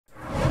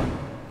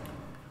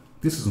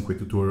This is a quick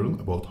tutorial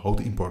about how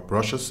to import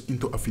brushes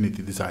into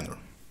Affinity Designer.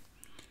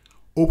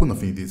 Open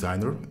Affinity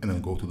Designer and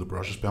then go to the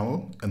Brushes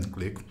panel and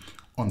click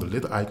on the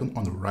little icon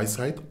on the right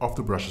side of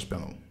the Brushes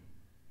panel.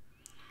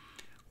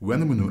 When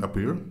the menu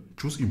appears,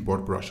 choose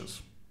Import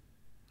Brushes.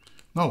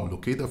 Now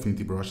locate the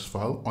Affinity Brushes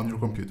file on your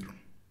computer.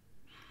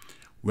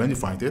 When you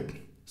find it,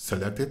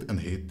 select it and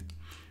hit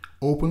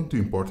Open to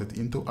import it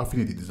into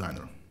Affinity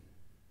Designer.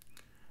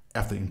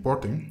 After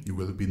importing, you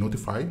will be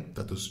notified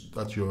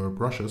that your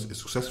brushes is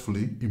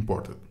successfully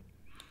imported.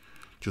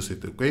 Just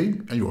hit OK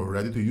and you are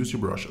ready to use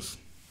your brushes.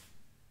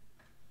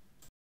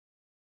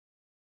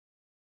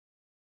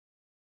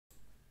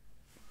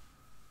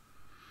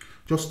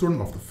 Just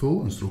turn off the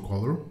fill and stroke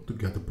color to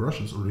get the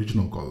brush's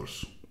original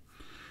colors.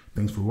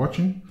 Thanks for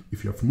watching.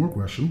 If you have more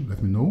questions,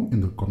 let me know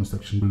in the comment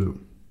section below.